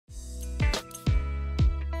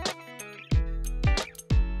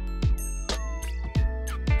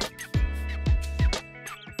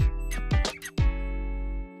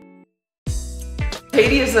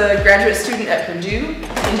Caydee is a graduate student at Purdue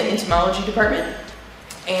in the entomology department,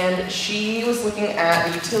 and she was looking at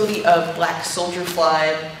the utility of black soldier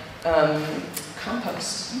fly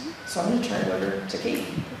compost. So I'm going to turn it over to Caydee.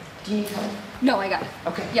 Do you need help? No, I got it.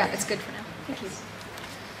 Okay. Yeah, it's good for now. Thank you.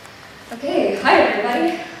 Okay, hi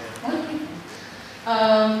everybody.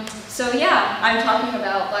 So yeah, I'm talking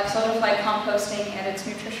about black soldier fly composting and its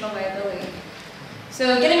nutritional viability.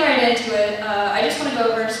 So getting right into it, I just want to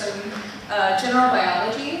go over some general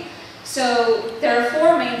biology. So there are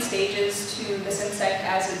 4 main stages to this insect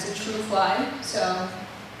as it's a true fly. So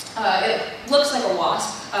it looks like a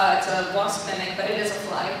wasp. It's a wasp mimic, but it is a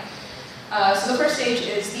fly. So the first stage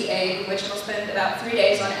is the egg, which will spend about 3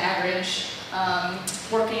 days on average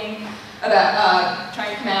working,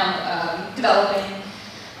 trying to come out, developing.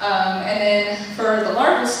 And then for the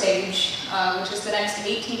larval stage, which is the next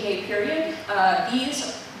 18-day period,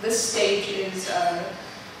 this stage is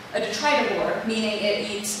a detritivore, meaning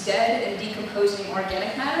it eats dead and decomposing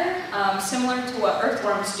organic matter, similar to what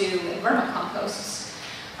earthworms do in vermicomposts.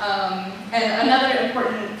 And another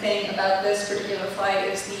important thing about this particular fly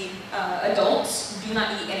is the adults do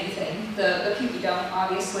not eat anything. The pupae don't,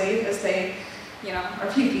 obviously, as they,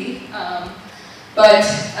 are pupae. But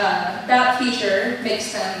that feature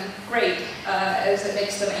makes them great, as it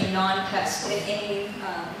makes them a non-pest in any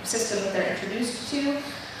system that they're introduced to.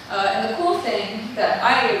 And the cool thing that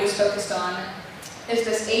I was focused on is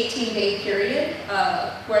this 18-day period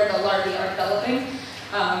where the larvae are developing.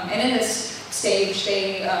 And in this stage,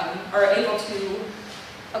 they are able to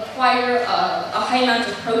acquire a high amount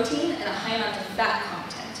of protein and a high amount of fat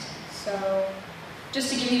content. So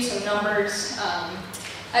just to give you some numbers,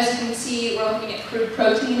 as you can see, we're looking at crude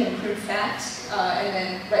protein and crude fat, and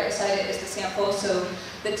then right beside it is the sample. So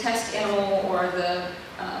the test animal or the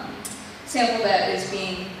sample that is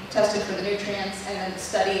being tested for the nutrients, and then the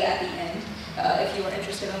study at the end, if you are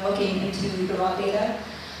interested in looking into the raw data.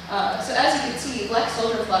 So as you can see, black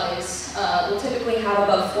soldier flies will typically have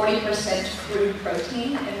above 40% crude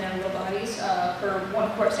protein in their little bodies per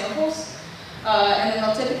 1 quart samples, and then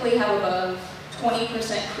they'll typically have above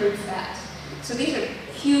 20% crude fat. So these are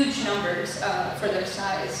huge numbers for their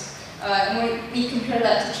size. And when you compare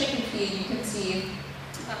that to chicken feed, you can see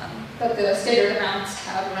that the standard amounts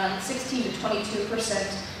have around 16 to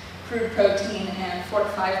 22% crude protein and 4 to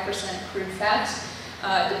 5% crude fat,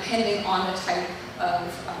 depending on the type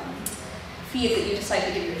of feed that you decide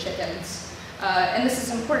to give your chickens. And this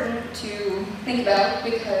is important to think about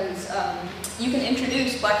because you can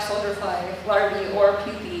introduce black soldier fly larvae or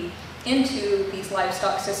pupae into these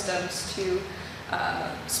livestock systems to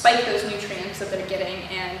spike those nutrients that they're getting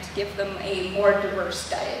and give them a more diverse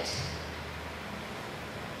diet.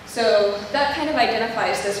 So that kind of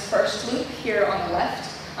identifies this first loop here on the left.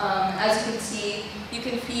 As you can see, you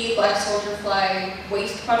can feed black soldier fly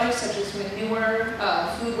waste products such as manure,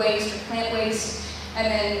 food waste, or plant waste, and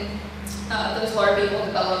then those larvae will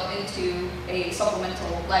develop into a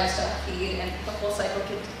supplemental livestock feed, and the whole cycle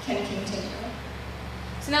can continue.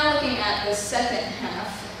 So now looking at the second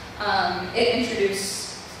half, it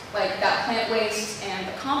introduced that plant waste and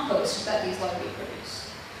the compost that these larvae produce.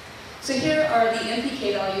 So here are the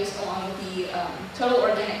NPK values along with the total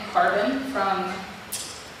organic carbon from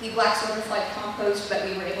the black soldier fly compost that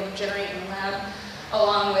we were able to generate in the lab,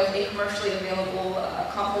 along with a commercially available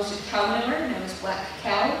composted cow manure known as black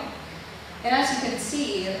cow. And as you can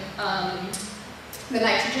see, the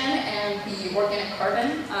nitrogen and the organic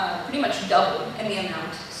carbon pretty much double in the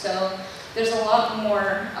amount. So there's a lot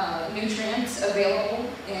more nutrients available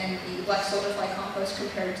in the black soldier fly compost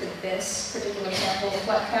compared to this particular sample of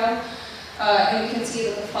black cow. And you can see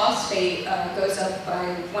that the phosphate goes up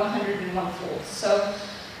by 101-fold. So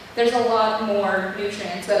there's a lot more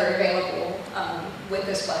nutrients that are available with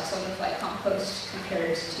this black soldier fly compost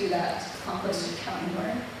compared to that composted cow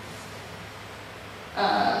manure.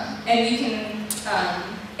 And you can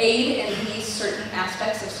aid in these certain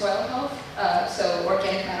aspects of soil health, so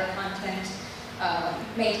organic matter content,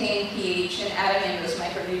 maintaining pH, and adding in those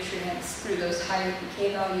micronutrients through those higher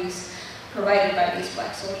pK values provided by these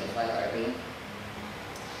black soldier fly larvae.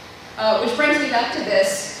 Which brings me back to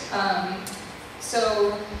this.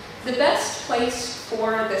 So the best place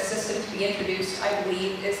for this system to be introduced, I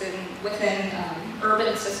believe, is within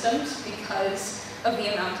urban systems because of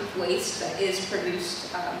the amount of waste that is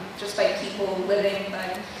produced just by people living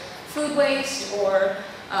by food waste, or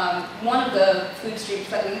one of the food streams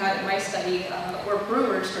that we had in my study were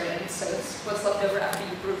brewers' grains, so it's what's left over after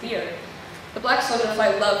you brew beer. The black soldier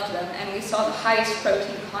fly loved them, and we saw the highest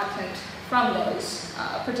protein content from those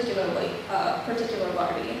particular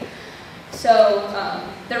larvae. So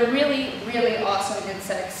they're really, really awesome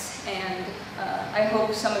insects, and I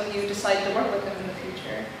hope some of you decide to work with them in the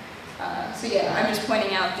future. So yeah, I'm just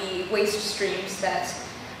pointing out the waste streams that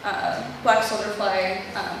black soldier fly,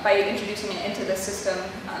 by introducing it into the system,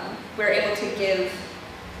 we're able to give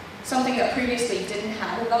something that previously didn't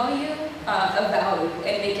have a value,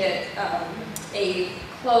 and make it a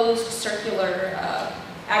closed circular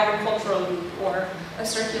agricultural loop or a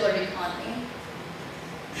circular economy.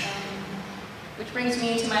 Which brings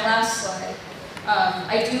me to my last slide.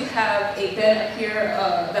 I do have a bin up here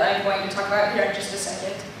that I'm going to talk about here in just a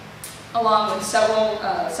second, along with several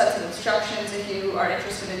sets of instructions if you are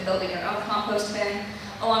interested in building your own compost bin,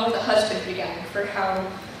 along with a husbandry guide for how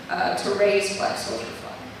to raise black soldier fly.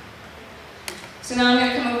 So now I'm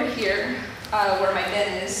going to come over here where my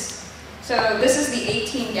bin is. So this is the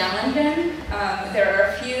 18-gallon bin. There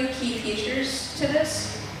are a few key features to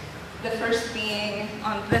this. The first being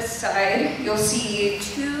on this side, you'll see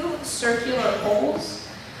two circular holes.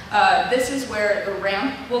 This is where the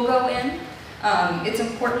ramp will go in. It's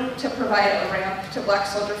important to provide a ramp to black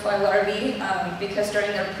soldier fly larvae because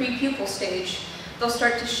during their pre-pupal stage, they'll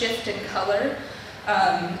start to shift in color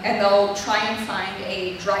and they'll try and find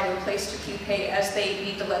a drier place to pupate as they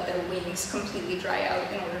need to let their wings completely dry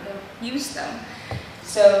out in order to use them.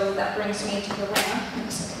 So that brings me to the ramp. I'm going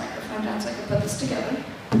to set the microphone down so I can put this together.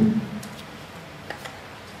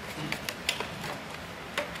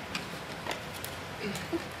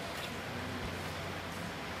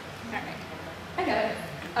 I got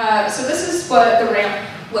it. So this is what the ramp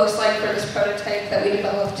looks like for this prototype that we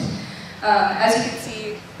developed. As you can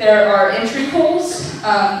see, there are entry holes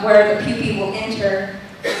where the pupae will enter.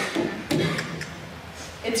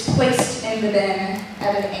 It's placed in the bin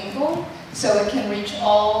at an angle, so it can reach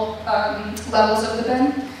all levels of the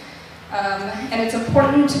bin. And it's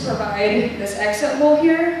important to provide this exit hole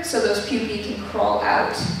here so those pupae can crawl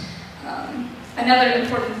out. Another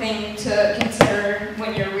important thing to consider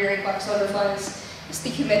when you're rearing black soldier flies is the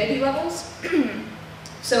humidity levels.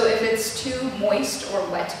 So if it's too moist or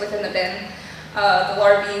wet within the bin, the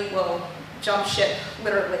larvae will jump ship,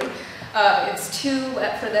 literally. It's too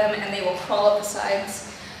wet for them and they will crawl up the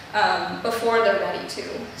sides before they're ready to.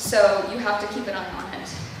 So you have to keep an eye on it.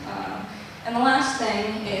 And the last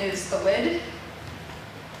thing is the lid.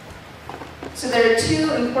 So there are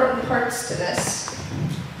two important parts to this.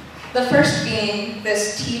 The first being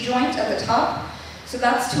this T-joint at the top. So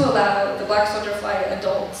that's to allow the black soldier fly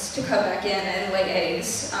adults to come back in and lay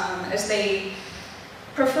eggs, as they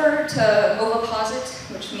prefer to oviposit,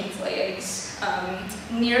 which means lay eggs,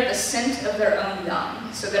 near the scent of their own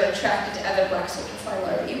young. So they're attracted to other black soldier fly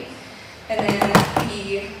larvae. And then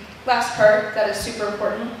the last part that is super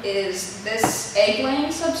important is this egg-laying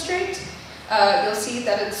substrate. You'll see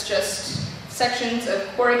that it's just sections of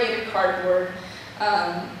corrugated cardboard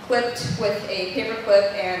clipped with a paper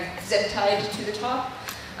clip and zip tied to the top.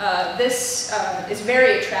 This is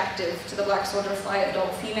very attractive to the black soldier fly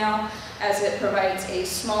adult female as it provides a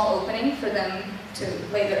small opening for them to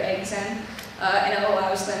lay their eggs in, and it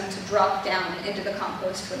allows them to drop down into the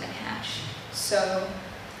compost when they hatch. So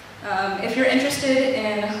if you're interested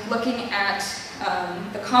in looking at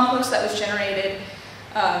the compost that was generated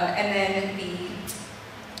and then the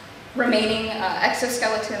remaining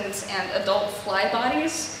exoskeletons and adult fly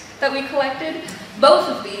bodies that we collected, both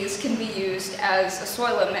of these can be used as a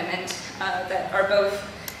soil amendment that are both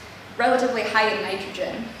relatively high in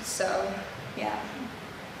nitrogen. So yeah,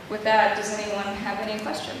 with that, does anyone have any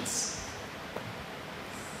questions?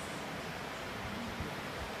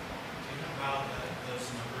 Do you know how those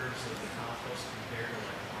numbers of the compost compare to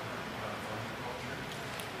like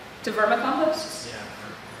To vermicompost? Yeah.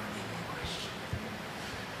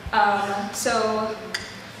 So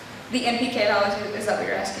the NPK values, is that what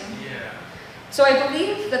you're asking? Yeah. So I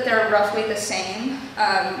believe that they're roughly the same.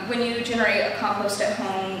 When you generate a compost at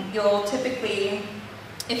home, you'll typically,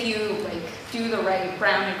 if you like do the right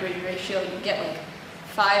brown to green ratio, you get like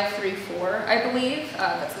 5:3:4, I believe.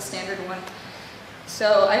 That's the standard one.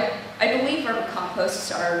 So I believe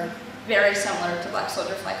vermicomposts are very similar to black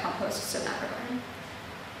soldier fly composts in that regard.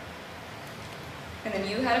 And then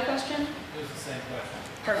you had a question? It was the same question.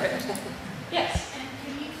 Perfect. Yes. And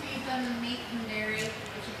can you feed them meat and dairy as you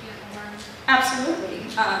feed them worms? Absolutely.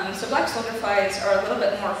 So black soldier flies are a little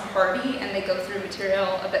bit more hardy and they go through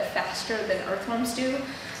material a bit faster than earthworms do.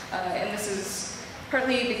 And this is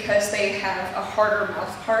partly because they have a harder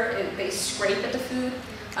mouth part. They scrape at the food.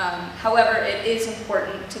 However, it is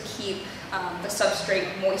important to keep the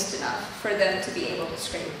substrate moist enough for them to be able to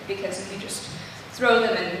scrape, because if you just throw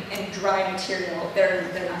them in dry material, they're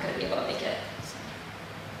not going to be able to make it. So.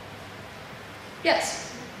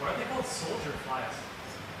 Yes? Why are they called soldier flies?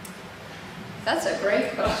 That's a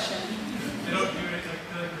great question. They don't do it to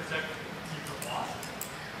protect you from wasps.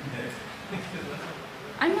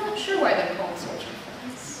 I'm not sure why they're called soldier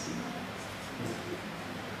flies.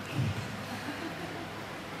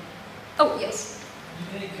 Oh, yes.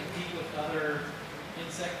 Do they compete with other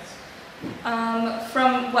insects?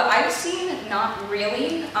 From what I've seen, not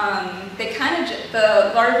really. They kind of,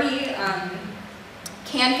 the larvae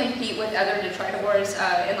can compete with other detritivores.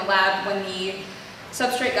 In the lab, when the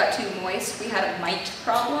substrate got too moist, we had a mite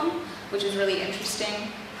problem, which is really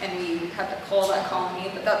interesting, and we had to cull that colony,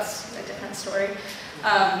 but that's a different story.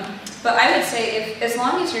 But I would say if, as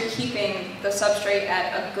long as you're keeping the substrate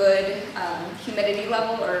at a good humidity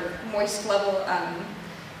level or moist level,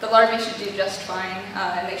 the larvae should do just fine,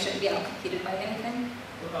 and they shouldn't be outcompeted by anything.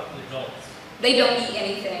 What about the adults? They don't eat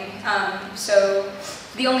anything, so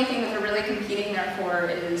the only thing that they're really competing there for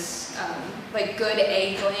is like good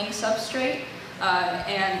egg-laying substrate.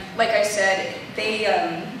 And like I said, they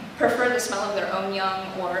prefer the smell of their own young,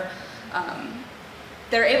 or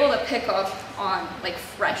they're able to pick up on like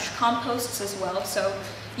fresh composts as well. So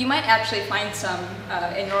you might actually find some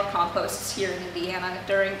in your composts here in Indiana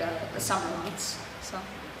during the summer months. So,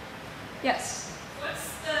 yes. What's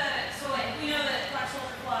the, so like, we know that black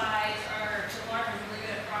soldier flies are, the larvae are really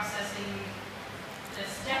good at processing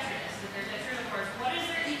this detritus, that they're detritivores. What is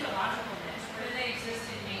their ecological niche? Where do they exist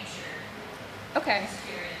in nature? Okay. Just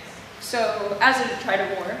curious. So as a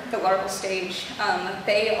detritivore, the larval stage,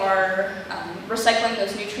 they are recycling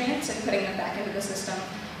those nutrients and putting them back into the system.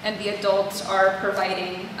 And the adults are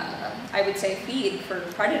providing, I would say, feed for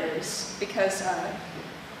predators, because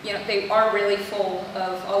you know, they are really full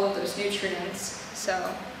of all of those nutrients. So.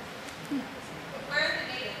 Where are the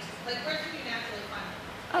natives? Like, where can you naturally find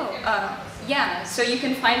them? Oh, yeah. So you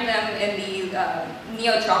can find them in the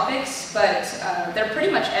neotropics, but they're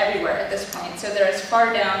pretty much everywhere at this point. So they're as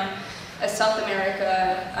far down as South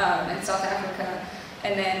America and South Africa,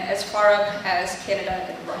 and then as far up as Canada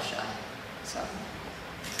and Russia. So.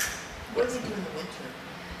 What do they do in the winter?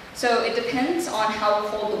 So it depends on how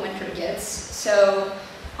cold the winter gets. So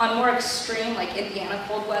on more extreme, like Indiana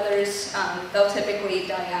cold weathers, they'll typically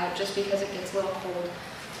die out just because it gets a little cold.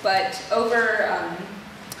 But over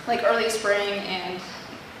like early spring and,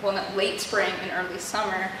 well, not late spring and early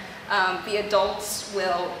summer, the adults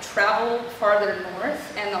will travel farther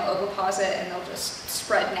north and they'll oviposit and they'll just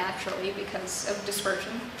spread naturally because of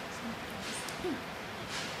dispersion.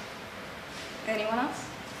 Anyone else?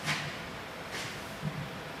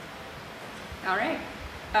 All right.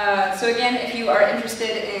 So again, if you are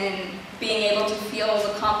interested in being able to feel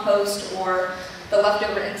the compost or the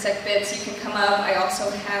leftover insect bits, you can come up. I also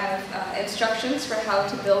have instructions for how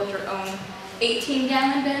to build your own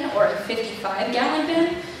 18-gallon bin or a 55-gallon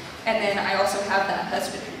bin. And then I also have that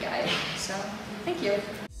husbandry guide. So thank you.